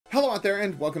Hello out there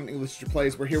and welcome to English Teacher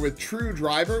Plays. We're here with True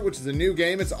Driver, which is a new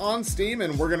game. It's on Steam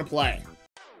and we're gonna play.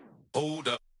 Hold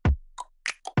up.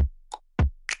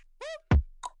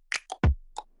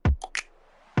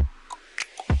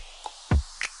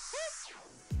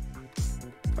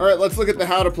 Alright, let's look at the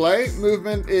how to play.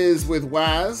 Movement is with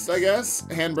WASD, I guess.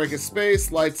 Handbrake is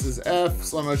space, lights is F,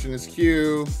 slow motion is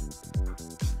Q.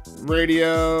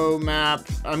 Radio, map.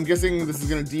 I'm guessing this is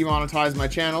gonna demonetize my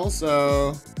channel,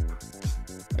 so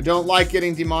I don't like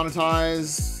getting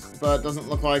demonetized, but it doesn't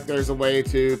look like there's a way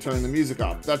to turn the music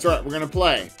off. That's right, we're gonna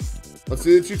play. Let's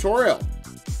do the tutorial.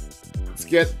 Let's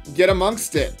get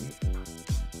amongst it.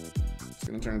 Just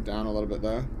gonna turn it down a little bit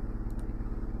though.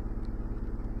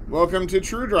 Welcome to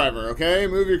True Driver, okay?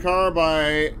 Move your car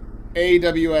by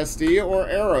AWSD or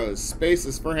arrows. Space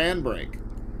is for handbrake.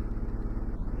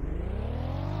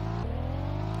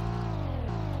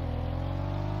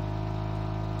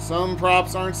 Some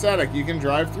props aren't static. You can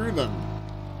drive through them.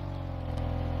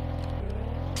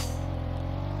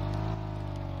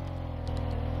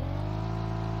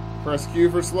 Press Q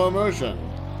for slow motion.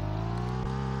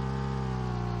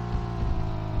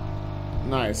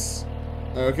 Nice.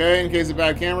 Okay, in case of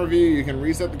bad camera view, you can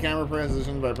reset the camera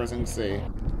position by pressing C.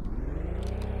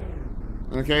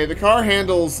 Okay, the car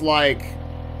handles like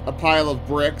a pile of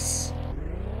bricks.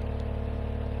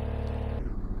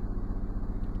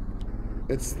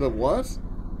 It's the what?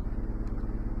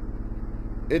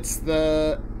 It's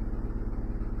the...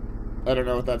 I don't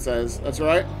know what that says. That's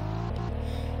right.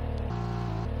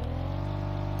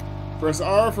 Press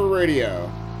R for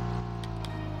radio.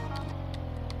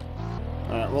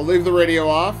 Alright, we'll leave the radio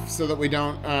off so that we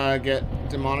don't get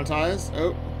demonetized.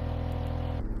 Oh.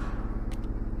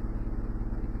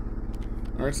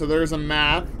 Alright, so there's a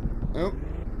map. Oh.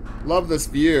 Love this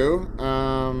view.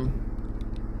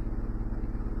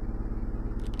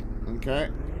 Okay.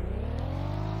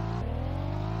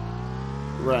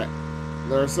 Right.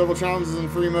 There are several challenges in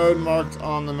free mode marked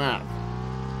on the map.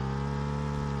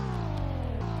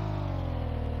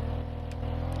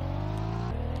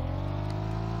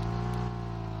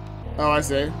 Oh, I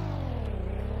see.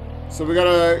 So we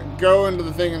gotta go into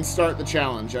the thing and start the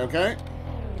challenge, okay?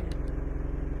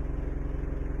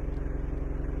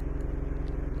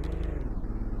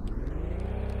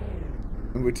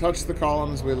 When we touch the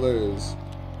columns, we lose.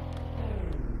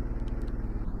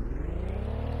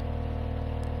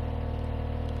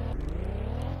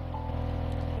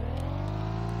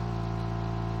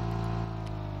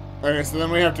 Okay, so then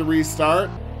we have to restart.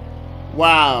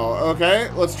 Wow,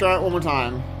 okay, let's try it one more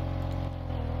time.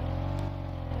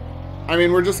 I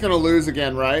mean, we're just gonna lose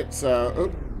again, right? So,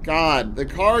 oh, God, the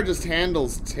car just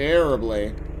handles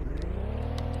terribly.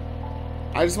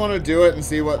 I just want to do it and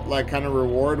see what, like, kind of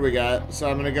reward we get. So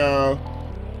I'm gonna go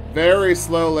very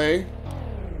slowly.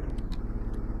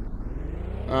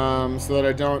 So that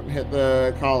I don't hit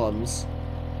the columns.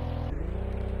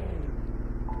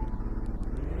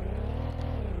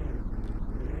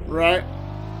 Right.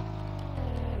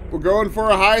 We're going for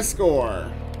a high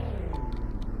score.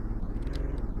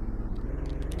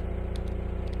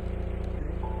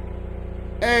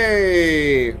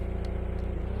 Hey!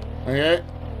 Okay.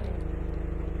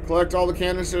 Collect all the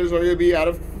canisters or you'll be out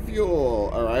of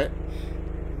fuel. Alright.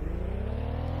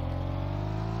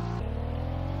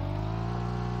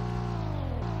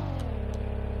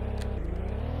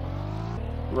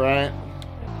 Right.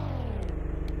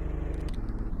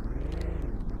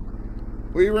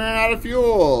 We ran out of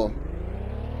fuel.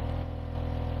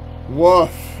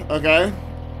 Woof. Okay.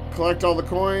 Collect all the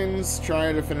coins.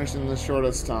 Try to finish in the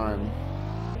shortest time.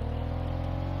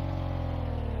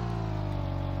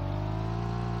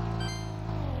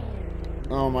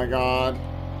 Oh my God.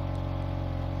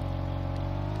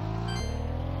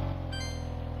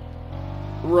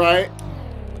 Right.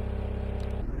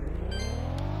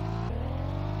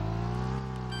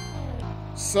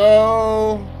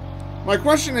 So, my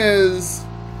question is,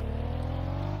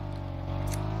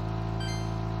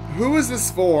 who is this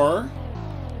for?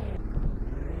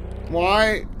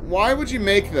 Why would you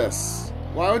make this?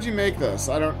 Why would you make this?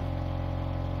 I don't...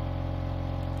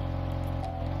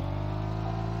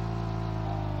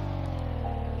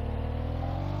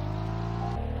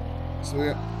 So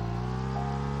we...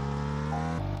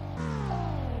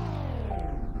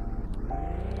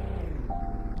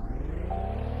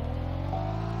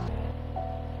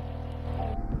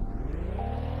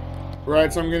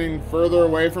 Right, so I'm getting further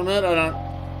away from it.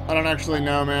 I don't actually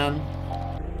know, man.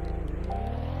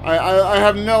 I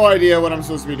have no idea what I'm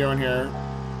supposed to be doing here.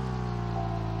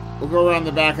 We'll go around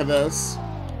the back of this.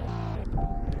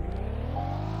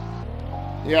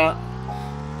 Yeah.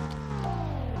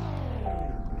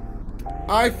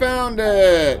 I found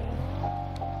it!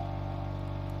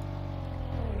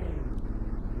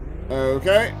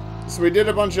 Okay. So we did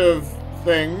a bunch of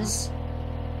things.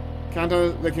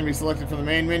 Countdown that can be selected from the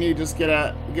main menu. Just get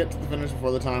to the finish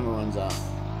before the timer runs out.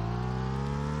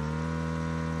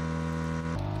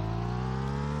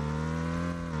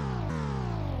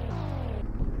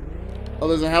 Oh,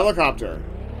 there's a helicopter.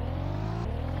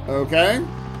 Okay.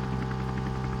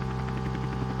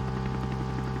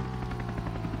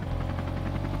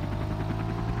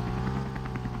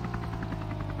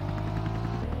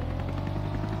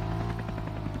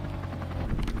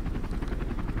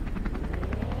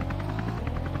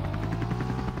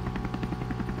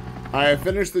 I have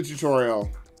finished the tutorial.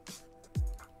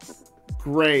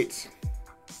 Great.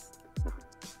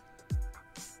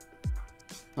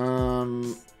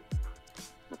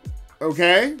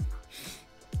 Okay.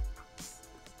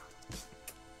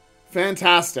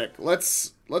 Fantastic.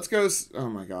 Let's go. Oh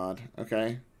my god.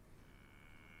 Okay.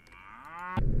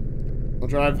 We'll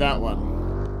drive that one.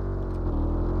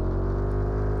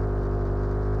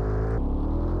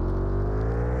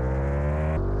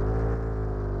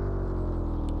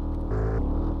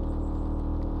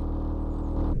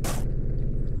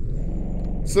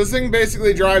 So this thing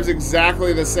basically drives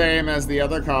exactly the same as the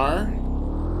other car.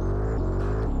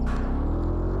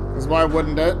 Because why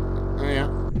wouldn't it? Oh, yeah.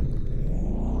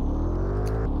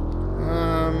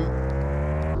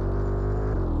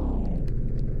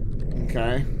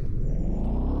 Okay.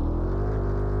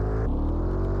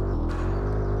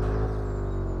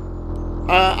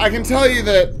 I can tell you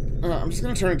that... I'm just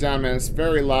going to turn it down, man. It's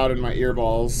very loud in my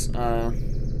earballs.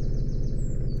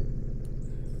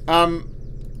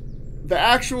 The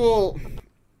actual...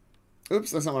 Oops,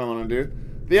 that's not what I want to do.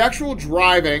 The actual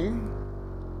driving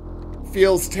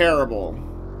feels terrible.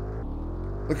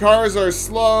 The cars are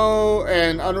slow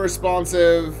and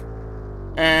unresponsive,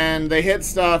 and they hit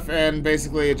stuff, and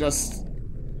basically it just...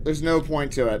 There's no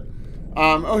point to it.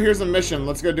 Oh, here's a mission.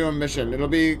 Let's go do a mission. It'll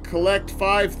be collect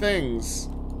 5 things.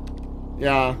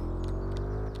 Yeah.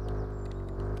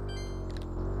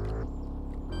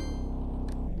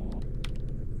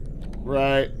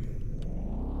 Right.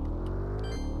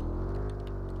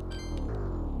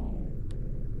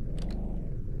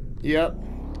 Yep.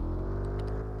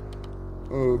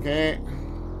 Okay.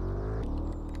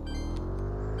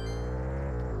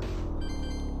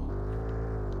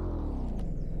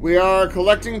 We are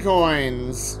collecting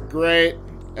coins. Great.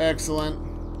 Excellent.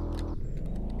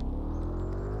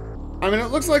 I mean,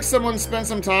 it looks like someone spent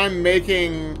some time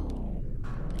making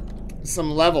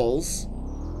some levels.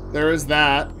 There is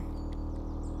that.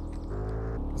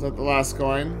 Is that the last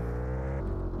coin?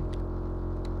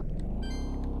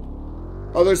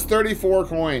 Oh, there's 34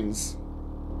 coins.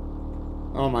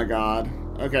 Oh my god.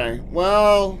 Okay.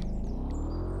 Well,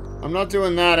 I'm not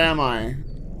doing that, am I?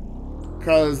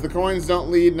 Because the coins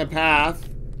don't lead in a path.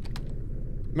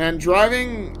 Man,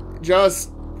 driving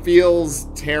just feels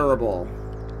terrible.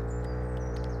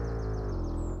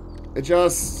 It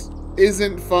just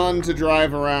isn't fun to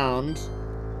drive around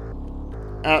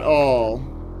at all.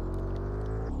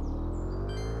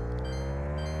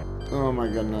 Oh my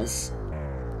goodness.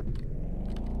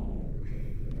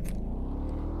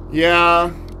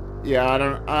 Yeah, I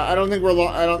don't think we're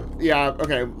yeah,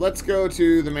 okay, let's go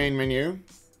to the main menu.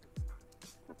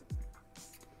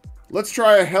 Let's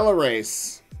try a hella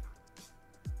race.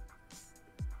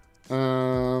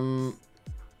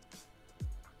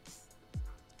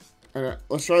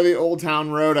 Let's try the Old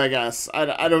Town Road, I guess.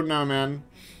 I don't know, man.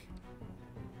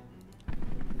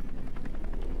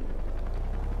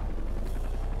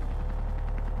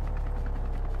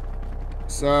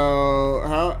 So,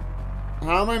 how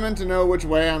am I meant to know which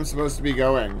way I'm supposed to be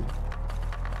going?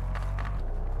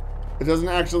 It doesn't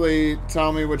actually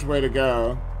tell me which way to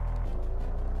go.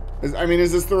 I mean,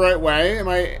 is this the right way? Am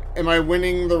I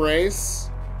winning the race?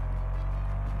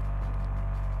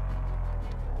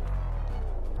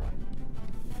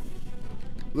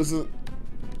 This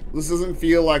doesn't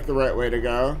feel like the right way to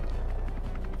go.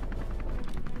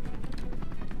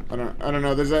 I don't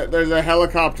know. There's a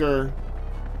helicopter.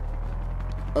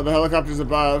 Oh, the helicopter's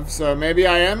above, so maybe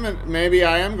I am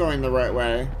going the right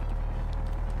way.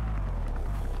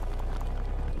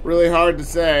 Really hard to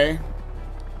say.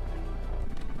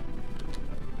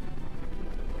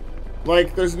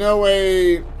 Like, there's no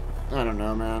way... I don't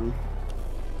know, man.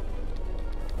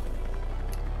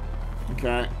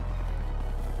 Okay.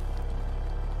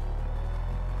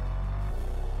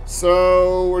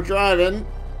 So, we're driving.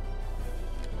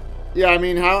 Yeah, I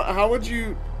mean, how would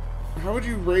you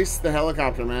race the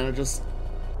helicopter, man? It just...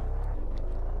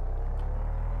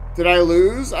 Did I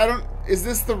lose? Is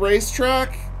this the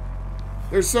racetrack?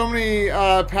 There's so many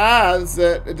paths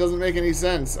that it doesn't make any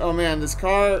sense. Oh man, this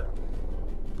car...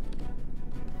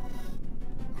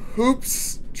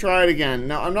 Hoops, try it again.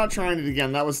 No, I'm not trying it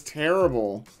again. That was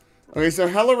terrible. Okay, so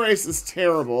Hella Race is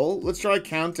terrible. Let's try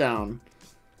Countdown.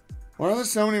 Why are there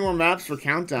so many more maps for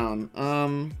Countdown?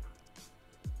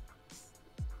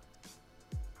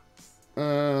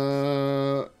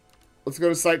 Let's go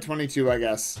to Site 22, I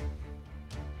guess.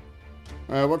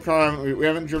 What car haven't we? We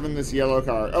haven't driven this yellow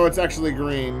car. Oh, it's actually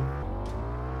green.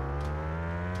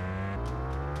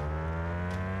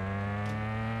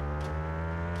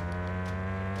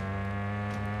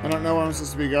 I don't know where I'm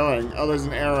supposed to be going. Oh, there's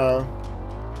an arrow.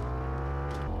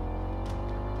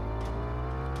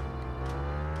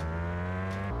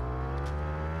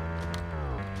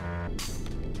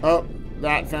 Oh,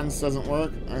 that fence doesn't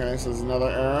work. Okay, so there's another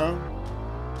arrow.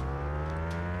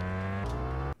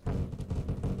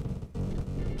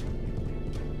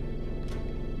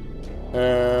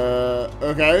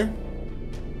 Okay.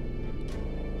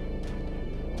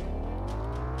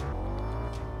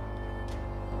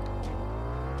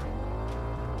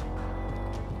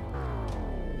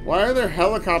 Why are there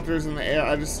helicopters in the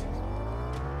air?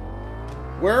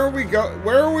 Where are we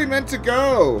where are we meant to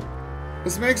go?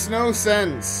 This makes no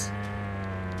sense.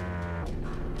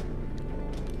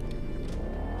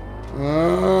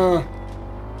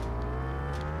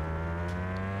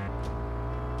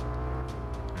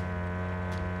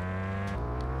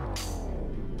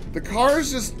 The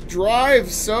cars just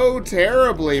drive so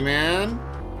terribly, man.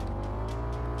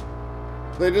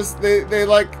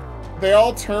 They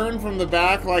all turn from the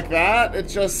back like that. It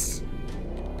just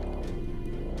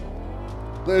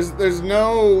there's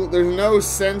no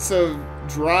sense of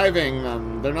driving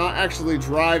them. They're not actually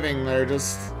driving, they're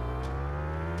just...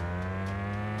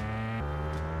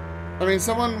 I mean,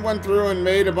 someone went through and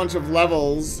made a bunch of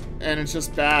levels, and it's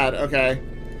just bad. Okay.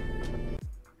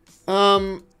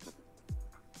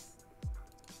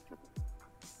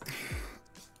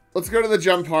 Let's go to the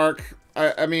jump park.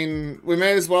 I mean, we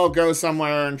may as well go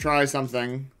somewhere and try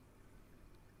something.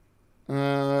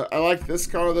 I like this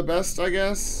car the best, I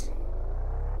guess.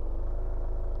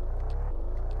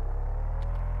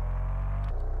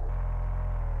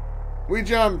 We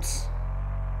jumped.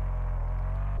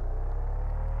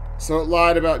 So it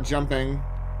lied about jumping.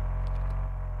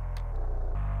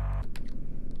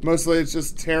 Mostly it's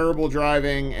just terrible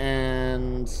driving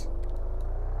and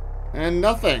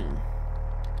nothing.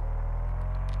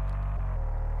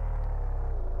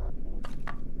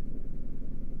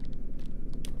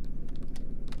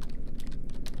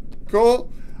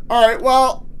 Cool. Alright,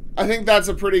 well, I think that's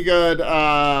a pretty good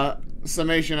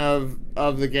summation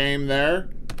of the game there.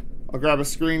 I'll grab a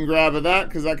screen grab of that,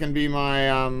 because that can be my,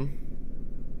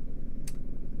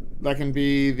 that can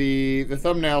be the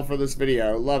thumbnail for this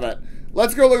video. Love it.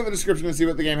 Let's go look at the description and see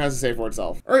what the game has to say for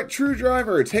itself. Alright, True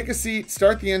Driver, take a seat,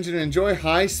 start the engine, and enjoy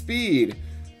high speed.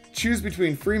 Choose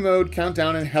between free mode,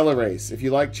 countdown, and hella race. If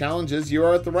you like challenges, you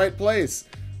are at the right place.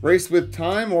 Race with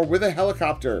time or with a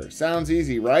helicopter. Sounds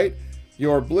easy, right?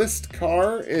 Your blissed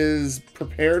car is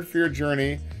prepared for your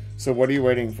journey, so what are you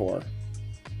waiting for?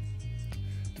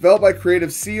 Developed by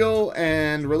Creative Seal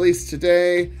and released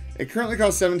today. It currently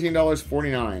costs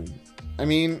 $17.49. I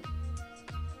mean,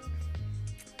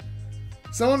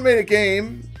 someone made a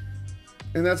game,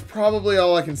 and that's probably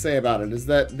all I can say about it, is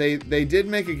that they did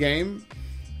make a game.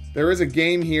 There is a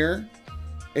game here.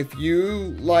 If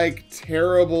you like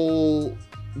terrible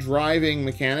driving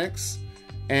mechanics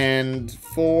and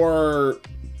for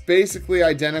basically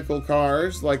identical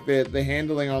cars, like the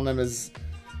handling on them is,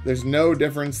 there's no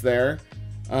difference there.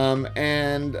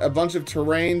 And a bunch of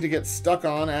terrain to get stuck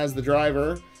on as the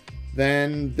driver,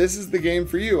 then this is the game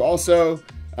for you. Also,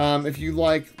 if you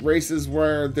like races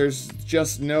where there's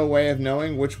just no way of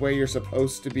knowing which way you're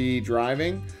supposed to be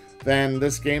driving, then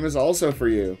this game is also for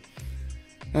you.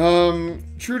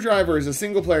 True Driver is a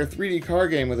single-player 3D car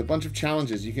game with a bunch of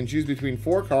challenges. You can choose between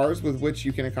 4 cars with which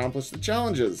you can accomplish the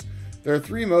challenges. There are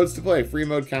 3 modes to play: free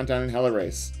mode, countdown, and hella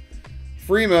race.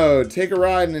 Free mode. Take a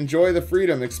ride and enjoy the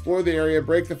freedom. Explore the area,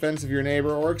 break the fence of your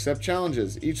neighbor, or accept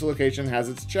challenges. Each location has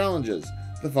its challenges.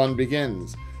 The fun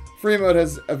begins. Free mode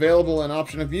has available an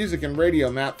option of music and radio,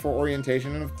 map for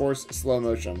orientation, and of course, slow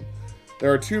motion.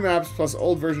 There are 2 maps plus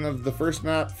old version of the first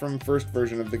map from first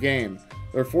version of the game.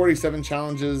 There are 47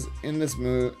 challenges in this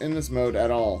mode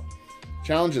at all.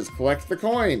 Challenges: collect the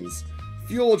coins.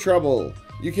 Fuel trouble.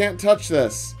 You can't touch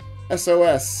this.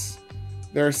 SOS.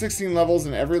 There are 16 levels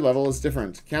and every level is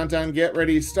different. Countdown, get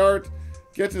ready, start.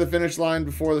 Get to the finish line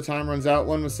before the time runs out.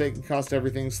 One mistake can cost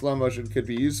everything. Slow motion could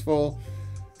be useful.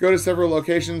 Go to several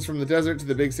locations from the desert to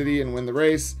the big city and win the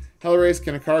race. Hella race,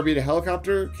 can a car beat a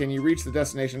helicopter? Can you reach the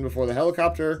destination before the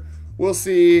helicopter? We'll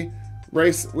see.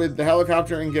 Race with the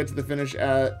helicopter and get to the finish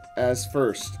as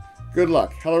first. Good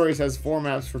luck. HeliRace has 4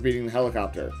 maps for beating the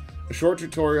helicopter. A short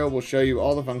tutorial will show you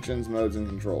all the functions, modes, and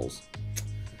controls.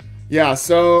 Yeah,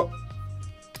 so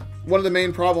one of the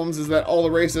main problems is that all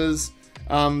the races,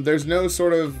 there's no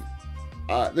sort of,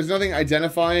 there's nothing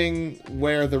identifying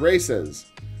where the race is.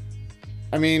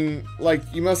 I mean, like,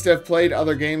 you must have played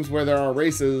other games where there are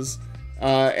races,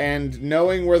 and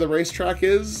knowing where the racetrack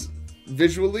is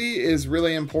visually is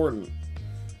really important.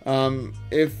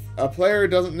 If a player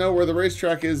doesn't know where the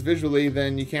racetrack is visually,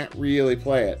 then you can't really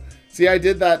play it. See, I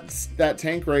did that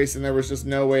tank race, and there was just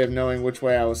no way of knowing which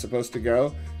way I was supposed to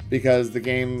go, because the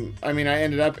game, I mean, I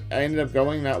ended up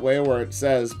going that way where it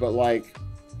says, but like,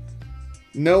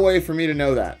 no way for me to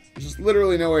know that. Just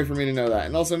literally no way for me to know that.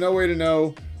 And also no way to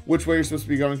know which way you're supposed to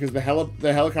be going, because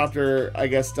the helicopter, I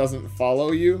guess, doesn't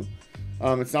follow you.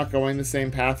 It's not going the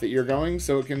same path that you're going,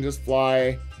 so it can just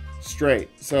fly straight.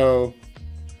 So,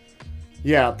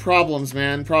 yeah, problems,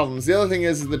 man, problems. The other thing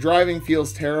is the driving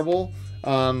feels terrible.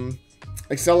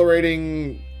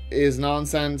 Accelerating is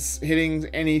nonsense. Hitting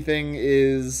anything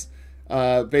is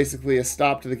basically a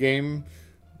stop to the game.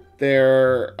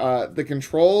 The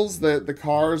controls, the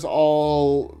cars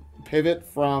all pivot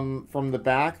from the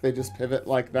back. They just pivot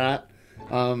like that,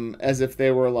 as if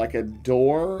they were like a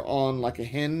door on like a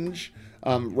hinge,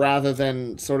 rather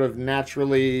than sort of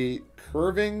naturally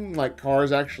curving like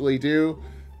cars actually do.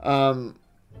 I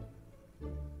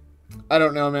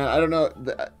don't know, man. I don't know.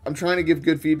 I'm trying to give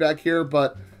good feedback here,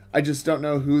 but I just don't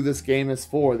know who this game is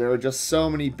for. There are just so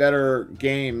many better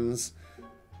games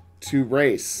to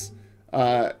race.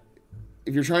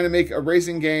 If you're trying to make a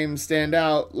racing game stand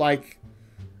out, like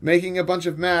making a bunch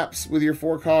of maps with your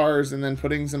 4 cars and then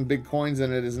putting some big coins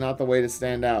in it is not the way to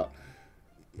stand out.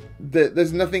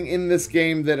 There's nothing in this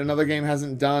game that another game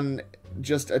hasn't done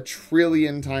just a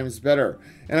trillion times better.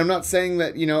 And I'm not saying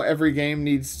that, you know, every game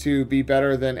needs to be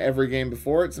better than every game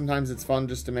before it. Sometimes it's fun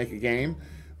just to make a game.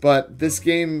 But this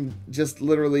game just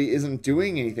literally isn't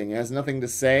doing anything. It has nothing to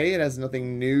say. It has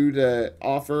nothing new to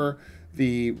offer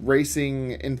the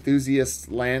racing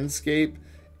enthusiast landscape.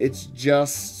 It's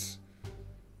just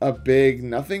a big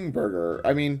nothing burger.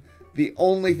 I mean, the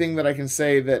only thing that I can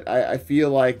say that I feel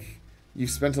like you've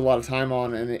spent a lot of time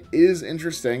on, and it is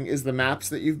interesting, is the maps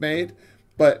that you've made.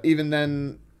 But even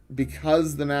then,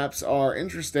 because the maps are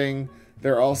interesting,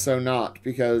 they're also not,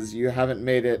 because you haven't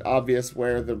made it obvious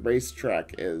where the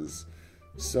racetrack is.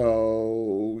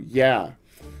 So, yeah.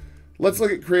 Let's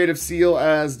look at Creative Seal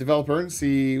as developer and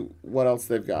see what else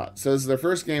they've got. So this is their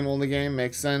first game, only game,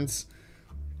 makes sense.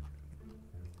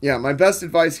 Yeah, my best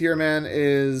advice here, man,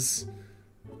 is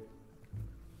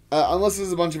unless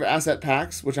there's a bunch of asset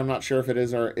packs, which I'm not sure if it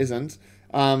is or isn't,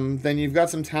 then you've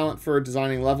got some talent for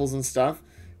designing levels and stuff.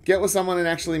 Get with someone and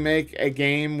actually make a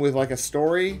game with like a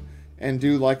story and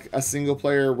do like a single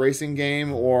player racing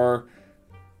game or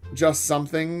just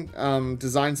something.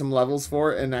 Design some levels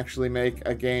for it and actually make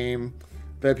a game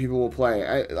that people will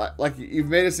play. Like, you've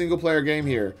made a single player game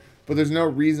here, but there's no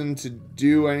reason to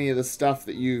do any of the stuff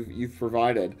that you've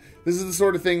provided. This is the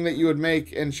sort of thing that you would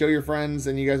make and show your friends,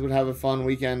 and you guys would have a fun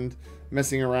weekend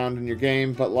messing around in your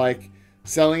game. But like,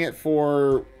 selling it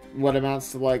for what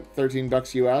amounts to like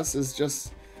 $13 US is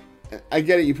just, I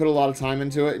get it, you put a lot of time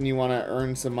into it and you want to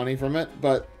earn some money from it,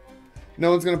 but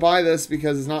no one's going to buy this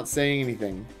because it's not saying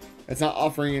anything. It's not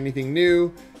offering anything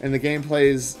new, and the gameplay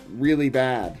is really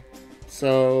bad.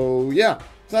 So yeah,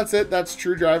 so that's it. That's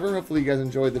True Driver. Hopefully you guys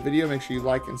enjoyed the video. Make sure you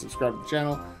like and subscribe to the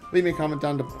channel. Leave me a comment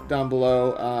down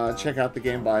below. Check out the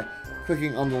game by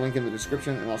clicking on the link in the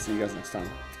description, and I'll see you guys next time.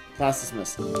 Class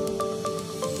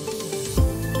dismissed.